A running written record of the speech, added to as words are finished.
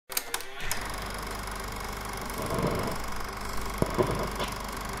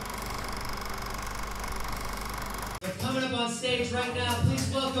stage right now. Please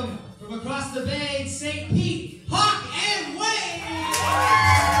welcome from across the bay, St. Pete, Hawk and Wayne!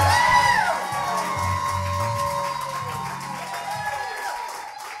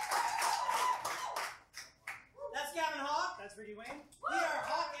 That's Gavin Hawk. That's Rudy Wayne. We are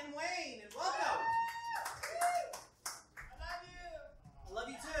Hawk and Wayne, and welcome. I love you. I love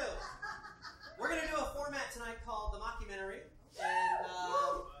you too. We're going to do a format tonight called The Mockumentary. And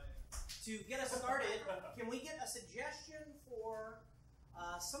to get us started, can we get a suggestion for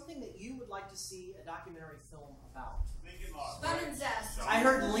something that you would like to see a documentary film about? Lincoln Logs. Fun and zest. I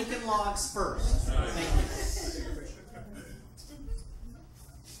heard Lincoln Logs first. Thank you.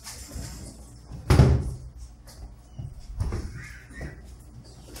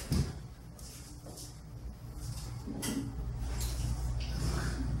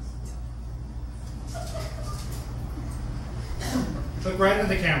 Look right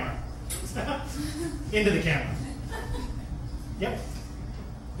into the camera. Into the camera. Yep.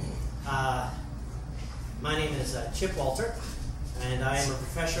 My name is Chip Walter, and I am a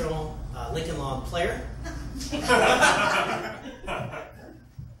professional Lincoln Log player. I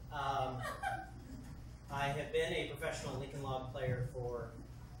have been a professional Lincoln Log player for,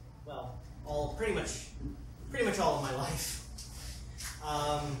 well, pretty much all of my life.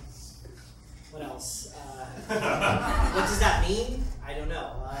 What else? What does that mean? I don't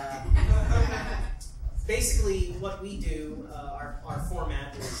know. Basically, what we do, our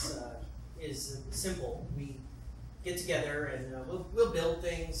format is simple. We get together and we'll build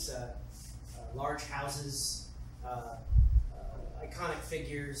things, large houses, iconic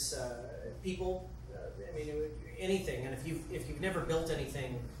figures, people. I mean, anything. And if you've never built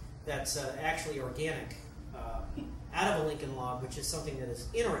anything that's actually organic, out of a Lincoln log, which is something that is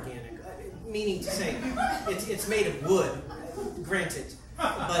inorganic, meaning to say it's made of wood, granted.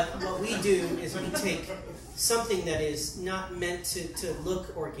 But what we do is we take something that is not meant to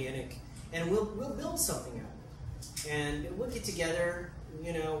look organic, and we'll build something out of it. And we'll get together,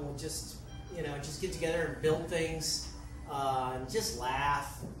 we'll just get together and build things, and just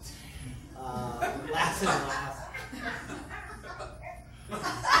laugh, laugh and laugh.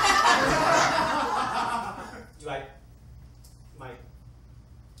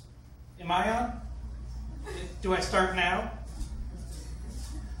 Am I on? Do I start now?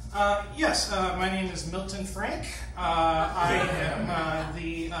 Yes, my name is Milton Frank. I am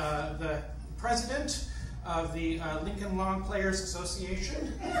the president of the Lincoln Log Players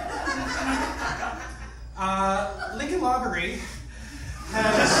Association. Lincoln Loggery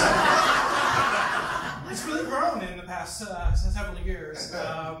has really grown in the past several years.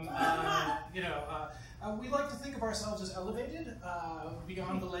 We like to think of ourselves as elevated,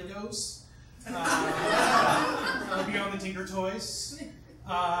 beyond the Legos, beyond the Tinker Toys. There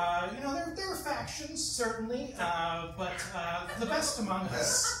are factions, certainly, but the best among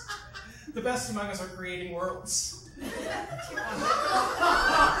us are creating worlds.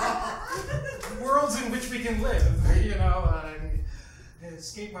 Worlds in which we can live,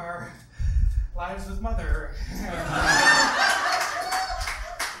 escape our lives with Mother.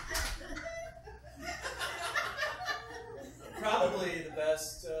 Probably the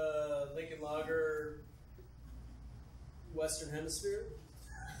best Lincoln Logger Western Hemisphere.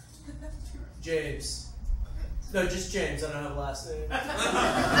 James. No, just James. I don't have a last name.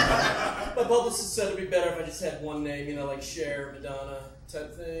 My publicist said it'd be better if I just had one name, like Cher, Madonna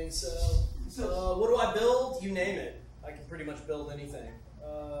type thing. So what do I build? You name it. I can pretty much build anything.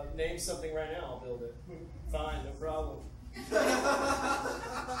 Name something right now, I'll build it. Fine, no problem.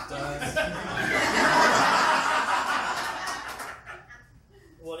 Done.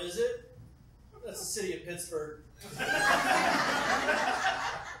 What is it? That's the city of Pittsburgh.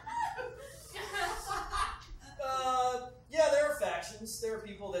 Yeah, there are factions. There are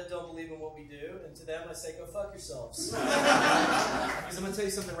people that don't believe in what we do, and to them I say, go fuck yourselves. Because I'm going to tell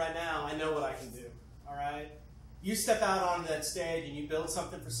you something right now, I know what I can do, all right? You step out on that stage and you build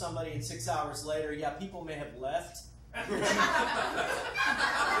something for somebody, and 6 hours later, yeah, people may have left. And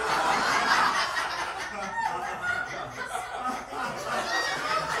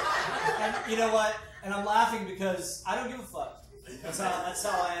you know what? And I'm laughing because I don't give a fuck. That's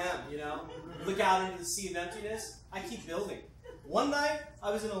how I am, Look out into the sea of emptiness. I keep building. One night, I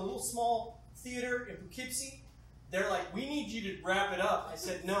was in a little small theater in Poughkeepsie. They're like, we need you to wrap it up. I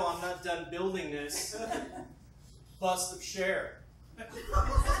said, no, I'm not done building this. Bust of Cher.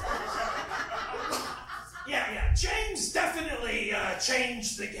 Yeah, James definitely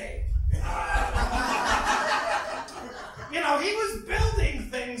changed the game. He was building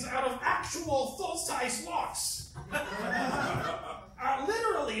things out of actual full-size logs.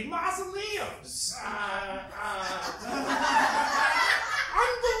 Literally mausoleums.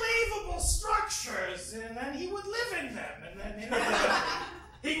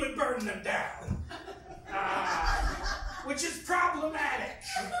 burn them down, which is problematic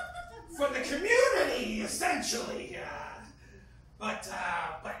for the community, essentially. But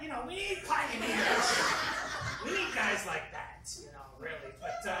you know, we need pioneers. We need guys like that, you know, really.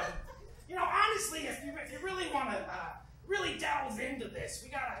 But you know, honestly, if you really want to really delve into this,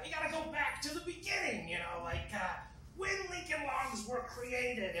 you gotta go back to the beginning, you know, like when Lincoln Logs were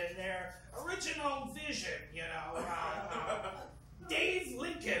created and their original vision, you know. Dave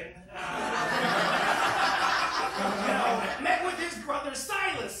Lincoln, met with his brother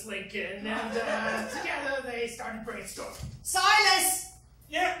Silas Lincoln, and together they started brainstorming. Silas!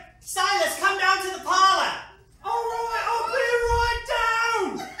 Yeah. Silas, come down to the parlor! All right, I'll be right down.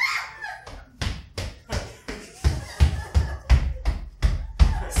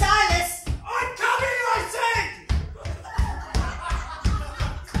 Silas! I'm coming, I said.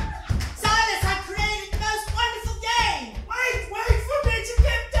 Silas, I've created the most wonderful game! Wait for me to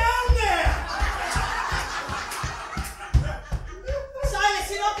get down there. Silas,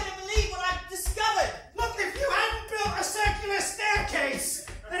 you're not going to believe what I've discovered! Look, if you hadn't built a circular staircase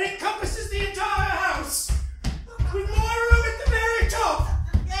that encompasses the entire house, with more room at the very top,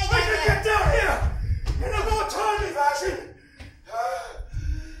 I could get down here in a more timely fashion.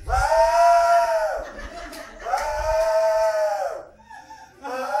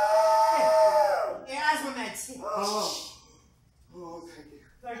 Here, asthma meds. Oh,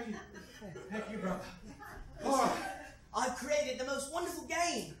 thank you. Thank you, brother. Oh, I've created the most wonderful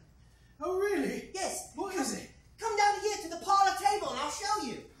game. oh really? Yes. What is it? Come down here to the parlor table and I'll show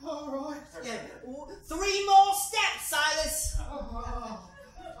you. All right. Yeah. 3 more steps, Silas.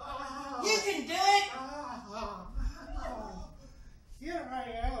 You can do it. Here I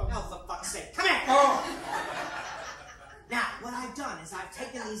am. Oh, for fuck's sake. Come here. Oh. Now, what I've done is I've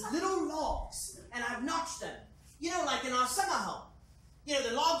taken these little logs and I've notched them. You know, like in our summer home. You know,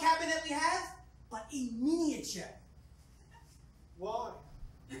 the log cabin that we have, but in miniature. Why?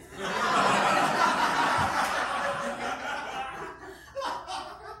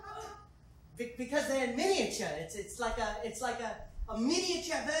 Because they're in miniature. It's like a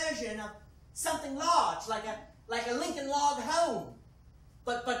miniature version of something large, like a Lincoln log home.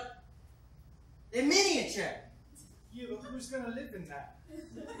 But they're miniature. Yeah, but who's going to live in that?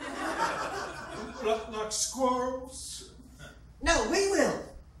 like squirrels? No, we will.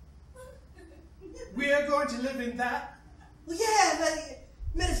 We are going to live in that? Well, yeah, but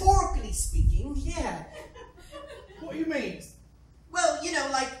metaphorically speaking, yeah. What do you mean? Well, you know,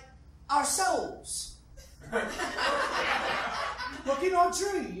 like our souls. Like in our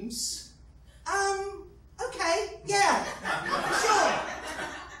dreams? Okay, yeah, sure.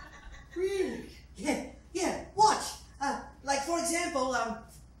 Really? Yeah, watch. Like, for example, and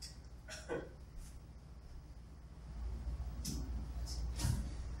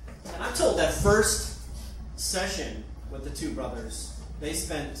I'm told that first session with the two brothers, they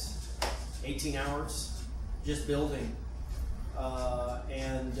spent 18 hours just building.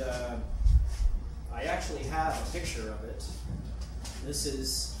 And I actually have a picture of it. This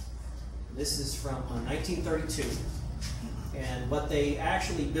is from 1932. And what they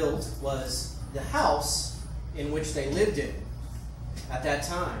actually built was the house in which they lived in at that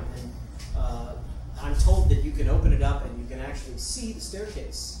time. And I'm told that you can open it up and you can actually see the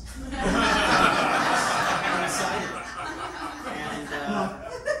staircase inside it. And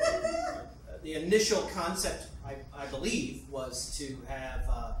the initial concept, I believe, was to have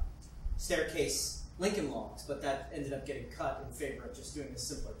staircase Lincoln logs, but that ended up getting cut in favor of just doing a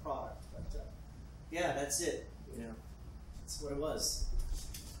simpler product. But yeah, that's it. You know, that's what it was.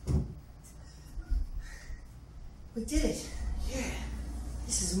 We did it. Yeah.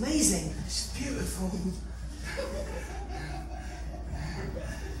 This is amazing. It's beautiful.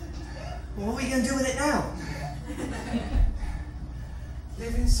 Well, what are we going to do with it now?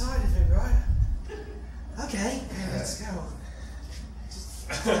 Live inside of it, right? Okay. Yeah, let's go.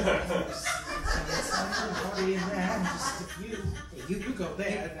 Everybody in there, and just if you go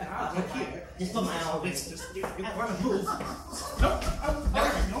there, and I'll go here. Just put my arm. It's just, you want to move. No, you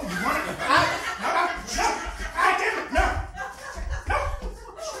want to, no, I didn't, no.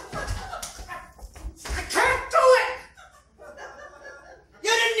 I can't do it.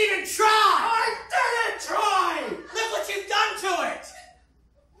 You didn't even try! I didn't try. Look what you've done to it!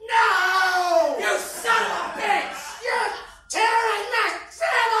 No. You son of a bitch! You're tearing the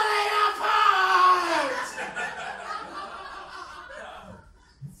family apart!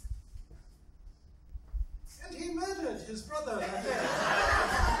 And he murdered his brother.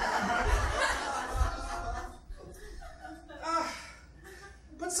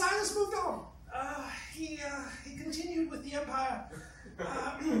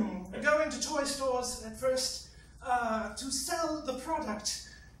 go into toy stores at first to sell the product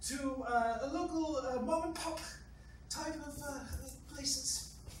to the local mom and pop type of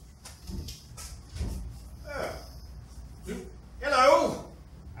places. Hello.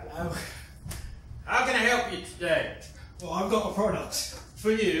 Hello. How can I help you today? Well, I've got a product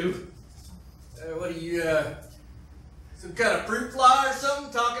for you. What are you, some kind of fruit fly or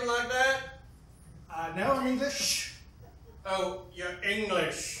something, talking like that? No, I'm English. Oh, you're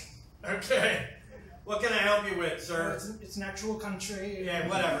English. Okay. What can I help you with, sir? It's an actual country. Yeah,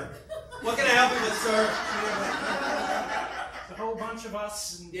 whatever. What can I help you with, sir? A whole bunch of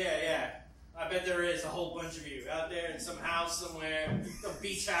us. And Yeah. I bet there is a whole bunch of you out there in some house somewhere, some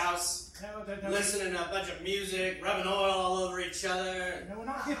beach house, listening to a bunch of music, rubbing oil all over each other, No, we're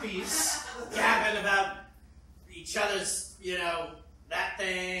not hippies. gabbing about each other's, that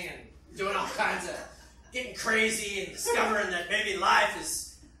thing, and doing all kinds of getting crazy and discovering that maybe life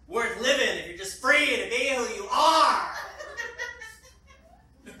is worth living if you're just free to be who you are.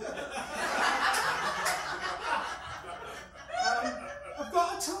 I've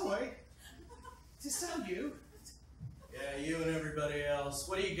got a toy to sell you. Yeah, you and everybody else.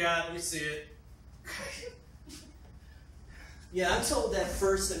 What do you got? Let me see it. Yeah, I'm told that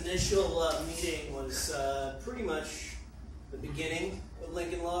first initial meeting was pretty much the beginning of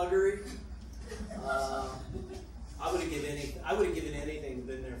Lincoln Loggery. I would have given anything to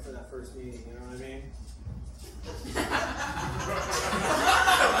been there for that first meeting. You know what I mean?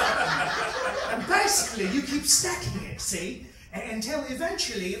 And basically, you keep stacking it, see? Until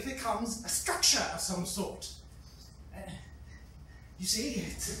eventually it becomes a structure of some sort. You see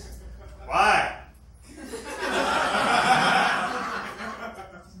it? Why?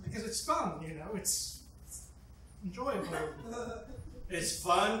 Because it's fun, it's enjoyable. It's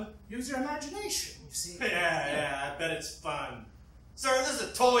fun? Use your imagination, you see? Yeah, I bet it's fun. Sir, this is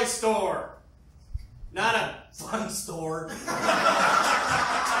a toy store, not a fun store.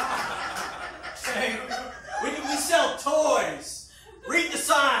 Hey, we sell toys. Read the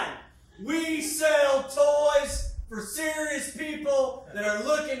sign. We sell toys for serious people that are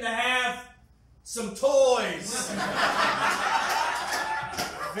looking to have some toys.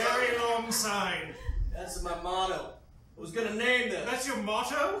 Very long sign. That's my motto. I was gonna name this. That's your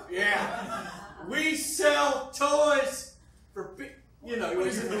motto? Yeah. We sell toys for Is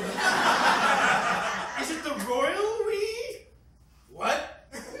it the royal we? What?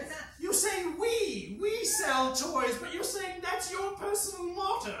 You say we sell toys, but you're saying that's your personal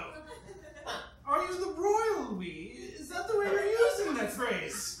motto. Are you the royal we? Is that the way you're using that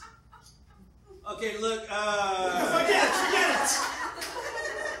phrase? Okay, look, Forget it!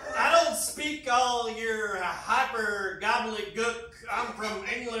 I don't speak all your hyper gobbledygook. I'm from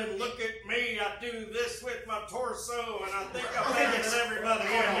England. Look at me. I do this with my torso, and I think I'm better than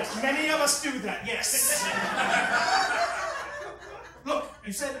everybody else. Many of us do that, yes. Look,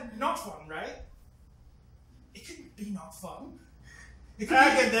 you said not fun, right? It could be not fun.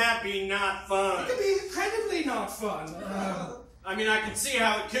 How can that be not fun? It could be incredibly not fun. I mean, I can see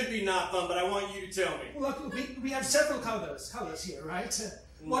how it could be not fun, but I want you to tell me. Look, we have several colors here, right?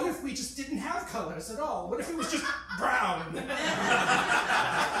 What if we just didn't have colors at all? What if it was just brown?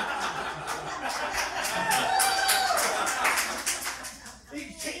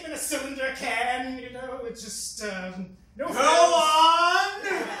 It came in a cylinder can, it's just, no Go frills. on!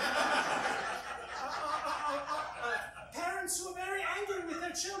 Parents who are very angry with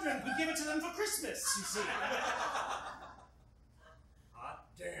their children, we give it to them for Christmas, you see. Hot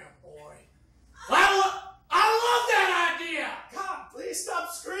damn, boy. I love that idea! God, please stop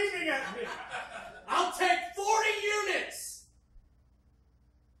screaming at me. I'll take 40 units!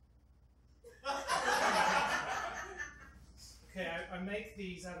 Okay, I make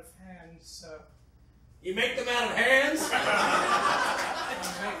these out of hands, so You make them out of hands? I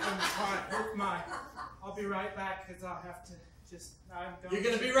make them I'll be right back, because I'll have to just, You're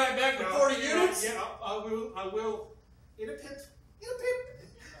gonna be right back with 40 units? Yeah, I will. In a pip.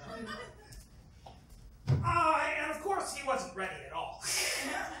 And of course, he wasn't ready at all.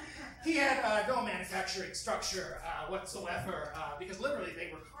 He had no manufacturing structure whatsoever, because literally they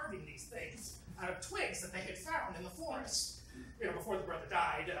were carving these things out of twigs that they had found in the forest. Before the brother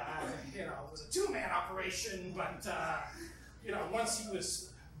died, it was a two-man operation, but, once he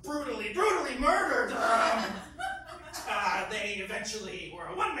was brutally murdered, they eventually were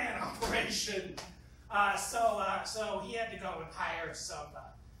a one-man operation. So he had to go and hire some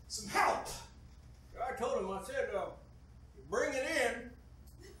help. I told him, I said, bring it in,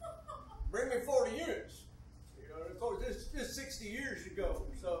 bring me 40 units. Of course, this 60 years ago,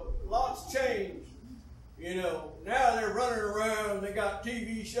 so lots changed. You know, now they're running around, they got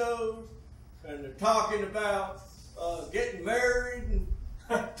TV shows, and they're talking about getting married, and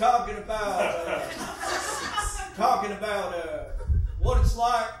talking about what it's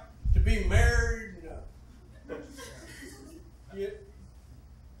like to be married. Yeah.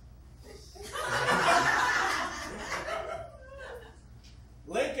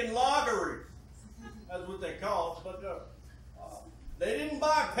 Lincoln Loggery, that's what they call it, but they didn't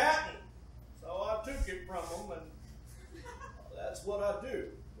buy a patent, so I took it from them, and that's what I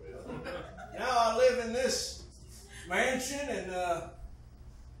do. Now I live in this mansion, and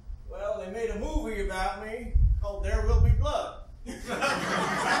well, they made a movie about me called There Will Be Blood.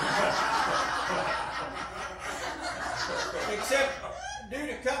 Except due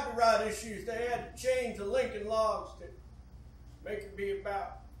to copyright issues, they had to change the Lincoln Logs to make it be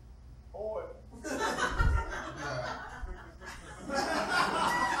about oil. He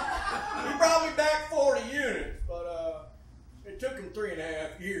brought me back 40 units, but it took him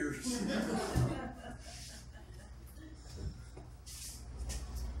 3.5 years.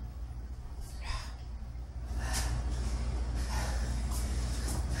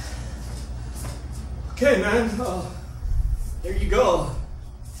 Okay, man, there you go.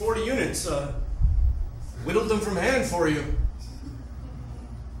 40 units. Whittled them from hand for you.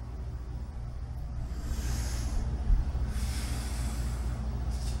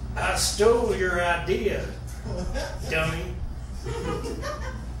 I stole your idea, dummy.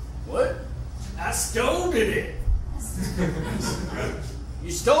 What? I stole it.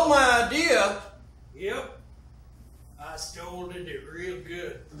 You stole my idea? Yep. I stole it real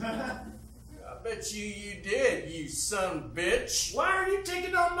good. I bet you did, you son of a bitch. Why are you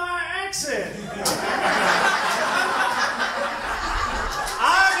taking on my accent?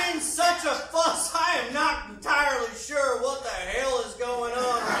 I'm in such a fuss, I am not entirely sure what the hell is going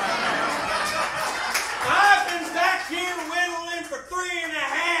on right now. I've been back here whittling for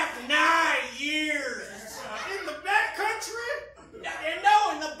 3.5 years. In the back country?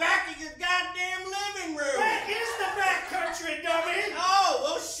 No, in the back of your goddamn living room. That is the back country, dummy. Oh,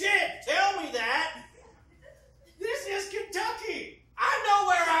 well shit, tell me that. This is Kentucky. I know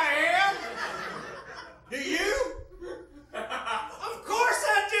where I am. Do you? Of course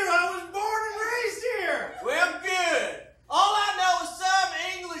I do. I was born and raised here. Well, good. All I know is some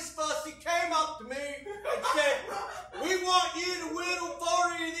English fussy came up to me and said, we want you to whittle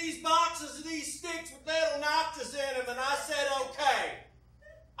 40 of these boxes of these sticks with little notches in them, and I said, okay.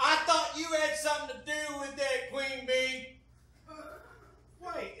 I thought you had something to do with that, Queen Bee.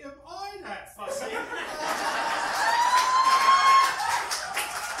 Wait, am I that fussy?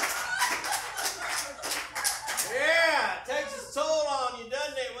 Yeah, it takes its toll on you,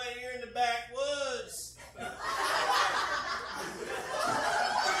 doesn't it, when you're in the backwoods?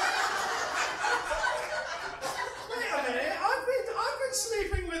 Wait a minute. I've been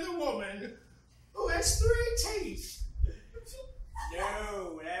sleeping with a woman who has 3 teeth.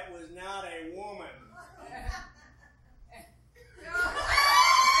 No, that was not a woman.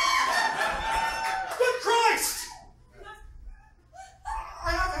 Good Christ!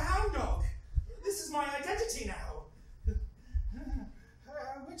 I have a hound dog. This is my identity now.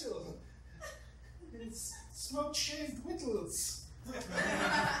 Whittle. It's smoke-shaved Whittles.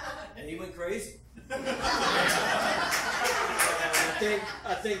 And he went crazy.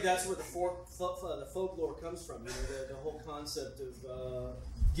 I think that's where the folklore comes from. You know, the whole concept of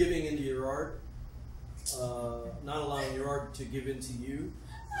giving into your art, not allowing your art to give into you.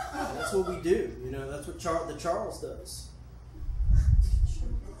 That's what we do. You know, that's what the Charles does.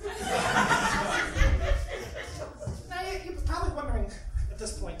 Now, you're probably wondering at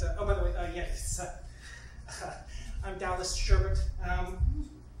this point. Oh, by the way, yes, I'm Dallas Sherbert. I'm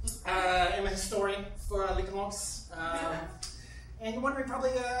a historian for Lincoln Logs. And you're wondering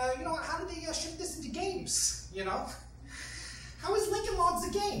probably, you know, how did they shift this into games? You know, how is Lincoln Logs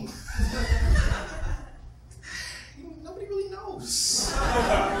a game? Nobody really knows.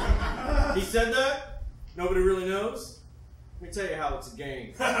 He said that? Nobody really knows? Let me tell you how it's a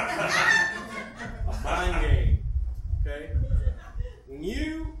game. A mind game. Okay? When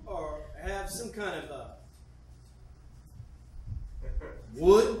you have some kind of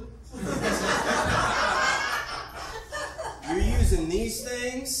wood, you're using these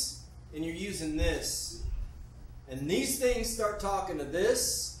things and you're using this. And these things start talking to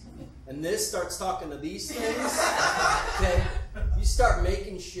this, and this starts talking to these things. Okay? You start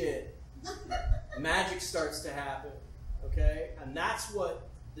making shit. Magic starts to happen. Okay? And that's what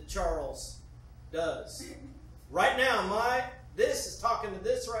the Charles does. Right now, this is talking to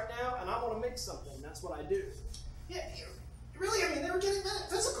this right now, and I want to make something. That's what I do. Yeah, really, I mean, they were getting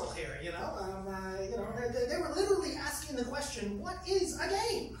physical here, you know. They were literally asking the question, what is a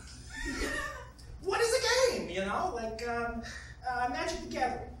game? What is a game, you know? Like, Magic the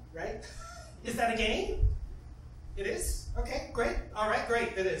Gathering, right? Is that a game? It is? Okay, great. All right,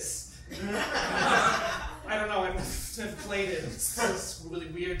 great, it is. I don't know, I've never played it. It's really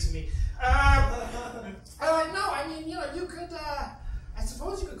weird to me. No, I mean, you know, you could, I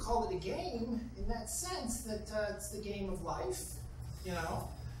suppose you could call it a game in that sense that it's the game of life, you know,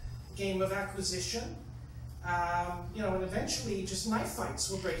 game of acquisition. You know, and eventually just knife fights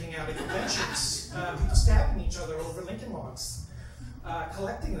were breaking out at conventions. People stabbing each other over Lincoln Logs.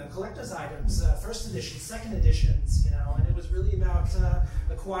 Collecting them, collector's items, first edition, second editions, you know, and it was really about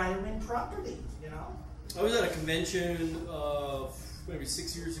acquiring property, you know. I was at a convention maybe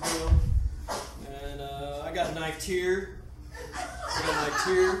 6 years ago, and I got knifed here. I got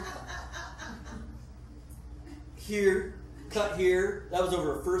knifed here, cut here. That was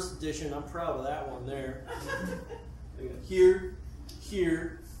over a first edition. I'm proud of that one there. I got here,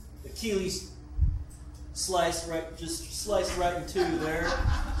 Achilles sliced right, just sliced right in two there.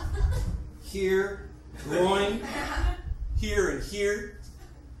 Here, groin, here and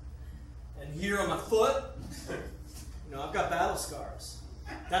here on my foot. You know, I've got battle scars.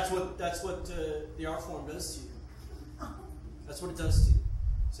 That's what the art form does to you. That's what it does to you.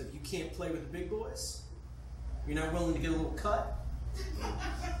 So if you can't play with the big boys, you're not willing to get a little cut.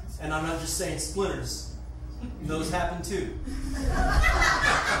 And I'm not just saying splinters. Those happen too.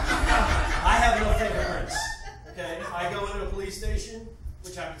 I have no fingerprints. Okay? I go into a police station,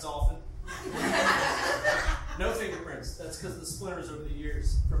 which happens often. No fingerprints. That's because of the splinters over the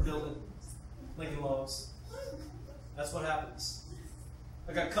years from building Lincoln Logs. That's what happens.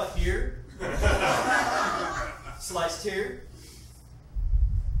 I got cut here, sliced here,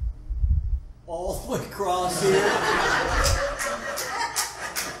 all the way across here.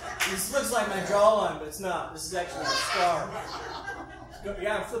 This looks like my jawline, but it's not. This is actually a scar.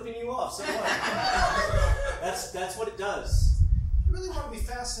 Yeah, I'm flipping you off, so what? That's what it does. If you really want to be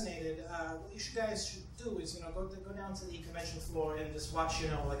fascinated, what you guys should do is, you know, go down to the convention floor and just watch, you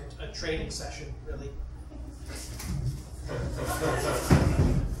know, like a trading session, really.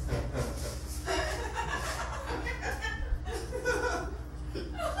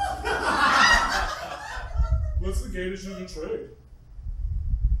 Let's engage in a trade.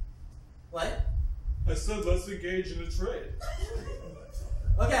 What? I said let's engage in a trade.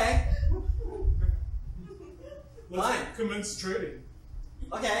 Okay. Let's Fine. commence trading.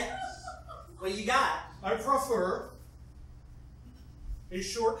 Okay. What do you got? I prefer a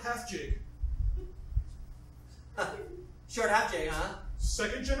short half jig. Short half jig, huh?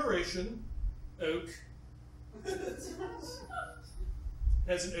 Second generation oak.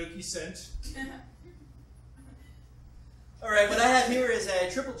 Has an oaky scent. All right, what I have here is a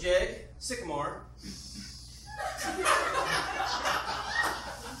triple jig sycamore.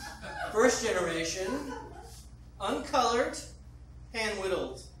 First generation, uncolored, hand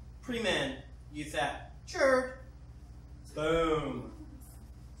whittled, pre-man, youth that. Sure. Boom.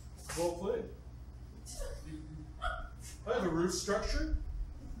 Well played. I have a roof structure.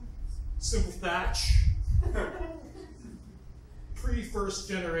 Simple thatch. Pre-first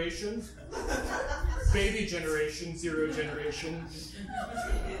generation. Baby generation, zero generation.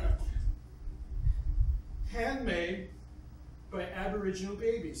 Handmade by Aboriginal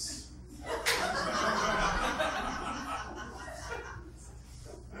babies.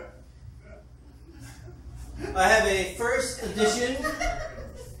 I have a first edition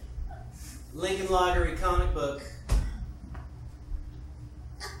Lincoln Loggery comic book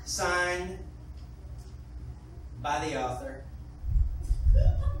signed by the author.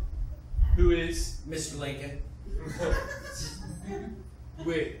 Who is? Mr. Lincoln.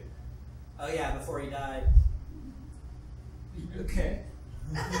 Wait. Oh yeah, before he died. Okay.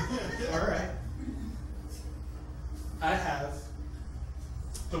 Alright. I have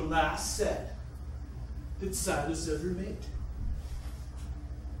the last set that Silas ever made.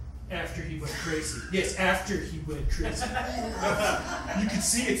 After he went crazy. Yes, after he went crazy. You can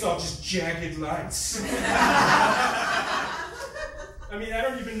see it's all just jagged lines. I mean, I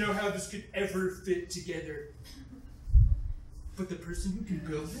don't even know how this could ever fit together. But the person who can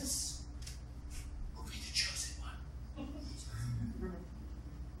build this will be the chosen one.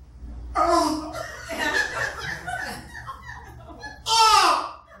 Oh!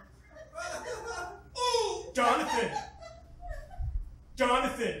 Oh! Oh! Jonathan!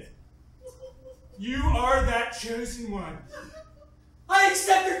 You are that chosen one. I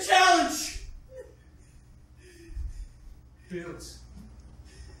accept your challenge!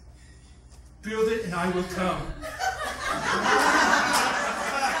 Build it and I will come.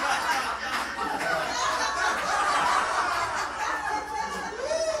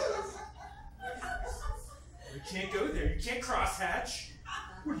 You can't go there. You can't crosshatch.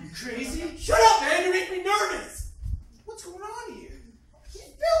 What, are you crazy? Shut up, man! You make me nervous! What's going on here?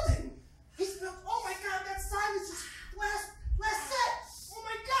 He's building! He's built. Oh my god, that sign is just last set! Oh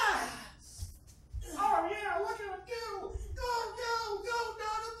my god! Oh yeah, look at him go! Go,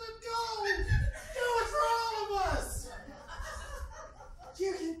 Donovan, go! Do it for all of us!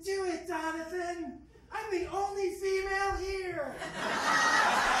 You can do it, Donovan! I'm the only female here!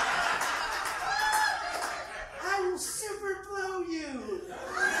 I will super blow you!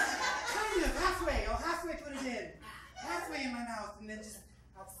 Kind of, halfway. I'll halfway put it in. Halfway in my mouth, and then just,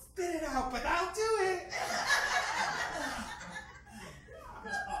 I'll spit it out, but I'll do it!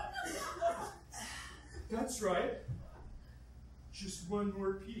 That's right. Just one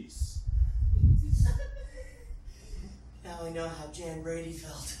more piece. Now I know how Jan Brady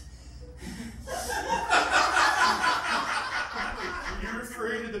felt. Are you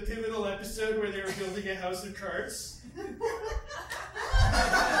referring to the pivotal episode where they were building a house of cards?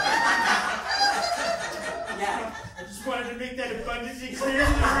 Yeah. I just wanted to make that abundantly clear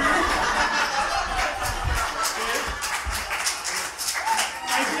to the room.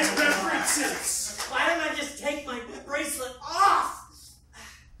 I get references. Why don't I just take my bracelet off?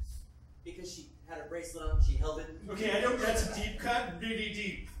 Because she had her bracelet on, she held it. Okay, I know that's a deep cut, really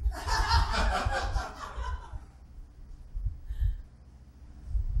deep.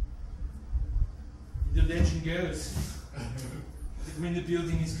 The legend goes that when the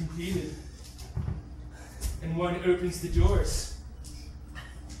building is completed and one opens the doors,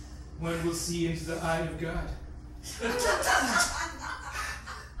 one will see into the eye of God.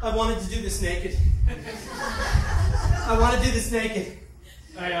 I wanted to do this naked. I want to do this naked.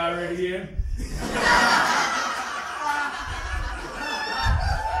 I already am.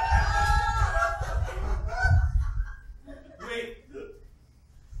 Wait.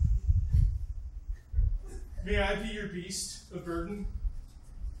 May I be your beast of burden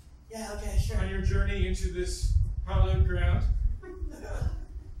Yeah, okay, sure. on your journey into this hallowed ground?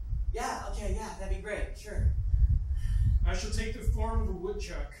 Yeah, okay, yeah, that'd be great, sure. I shall take the form of a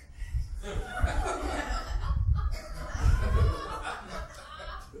woodchuck.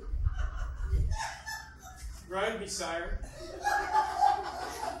 Ride me, sire.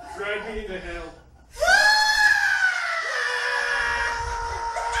 Ride me into hell.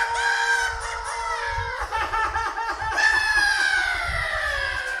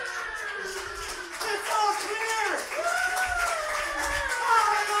 It's all clear!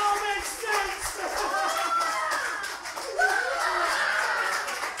 Oh, it all makes sense!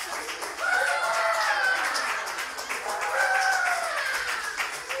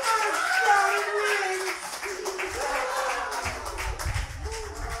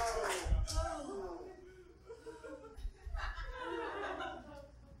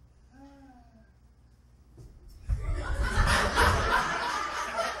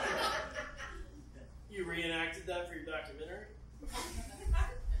 You reenacted that for your documentary?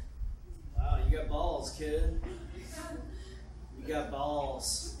 Wow, you got balls, kid. You got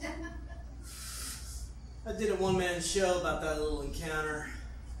balls. I did a one-man show about that little encounter.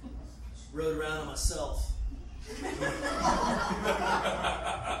 Rode around on myself.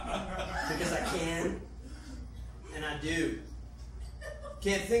 Because I can, and I do.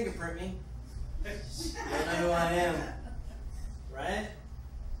 Can't fingerprint me. You don't know who I am, right?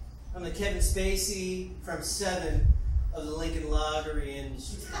 I'm the Kevin Spacey from 7 of the Lincoln Lottery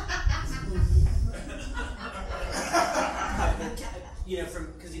industry. You know,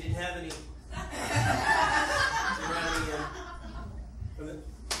 because he didn't have any.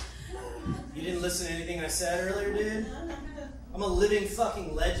 You didn't listen to anything I said earlier, dude? I'm a living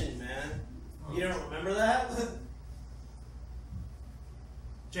fucking legend, man. You don't remember that?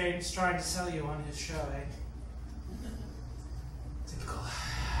 James trying to sell you on his show, eh? Typical.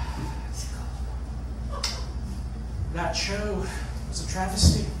 That show was a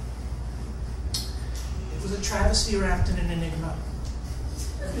travesty. It was a travesty wrapped in an enigma.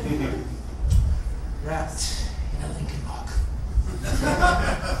 Wrapped in a Lincoln log.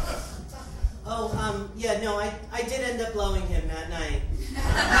 Yeah, no, I did end up blowing him that night.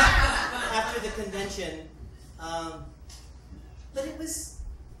 After the convention. But it was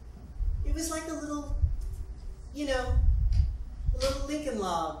like a little, you know, a little Lincoln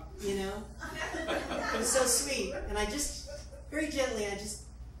log, you know? It was so sweet. And I just, very gently, I just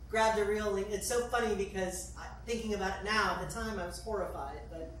grabbed a real Lincoln. It's so funny because thinking about it now, at the time I was horrified,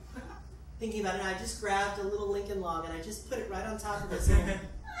 but thinking about it now, I just grabbed a little Lincoln log and I just put it right on top of his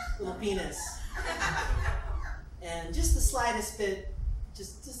little penis. and just the slightest bit,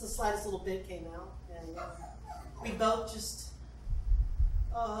 just the slightest little bit came out, and we both just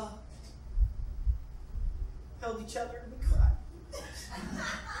held each other and we cried.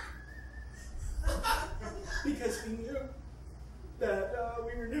 Because we knew that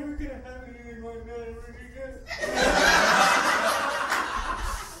we were never going to have anything like that ever again.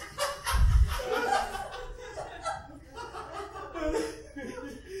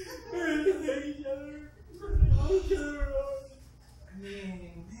 I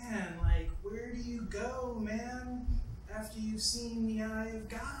mean, man, like, where do you go, man, after you've seen the eye of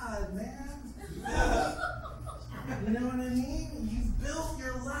God, man? You know what I mean? You've built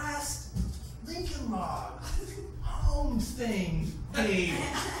your last Lincoln Log home thing, babe.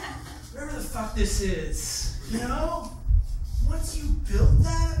 Whatever the fuck this is, you know? Once you built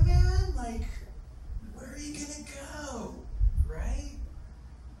that, man, like, where are you gonna go, right?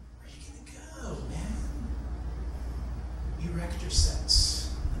 Where are you gonna go, man? Erector sets.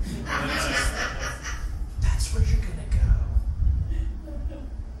 That's where you're gonna go.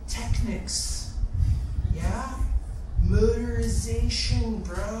 Technics. Yeah? Motorization,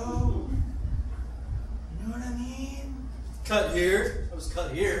 bro. You know what I mean? Cut here. I was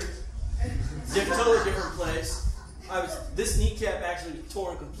cut here. Totally different place. This kneecap actually was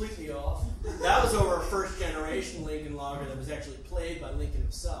torn completely off. That was over a first generation Lincoln logger that was actually played by Lincoln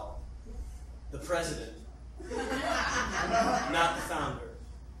himself. The president. Not the founder.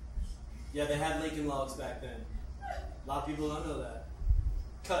 Yeah, they had Lincoln logs back then. A lot of people don't know that.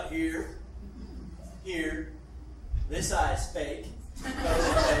 Cut here. Here. This eye's fake. That was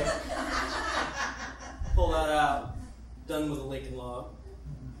fake. Pull that out. Done with a Lincoln log.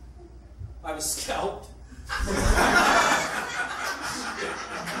 I was scalped.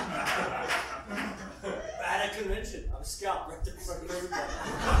 At a convention, I was scalped right there in front of everybody.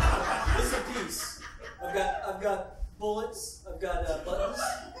 This is a piece. I've got bullets. I've got buttons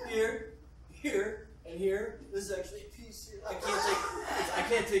here, here, and here. This is actually a piece here. I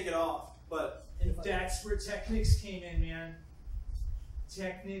can't take it off. But That's where Technics came in, man.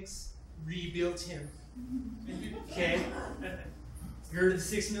 Technics rebuilt him. Okay? Heard of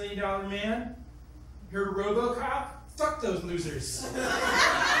the $6 million man? Heard of RoboCop? Fuck those losers.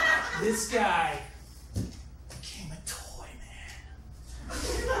 This guy became a toy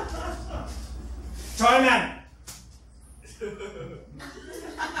man. Toy man!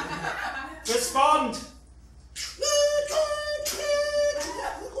 Respond!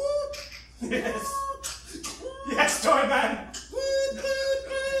 Yes. Yes, toy man!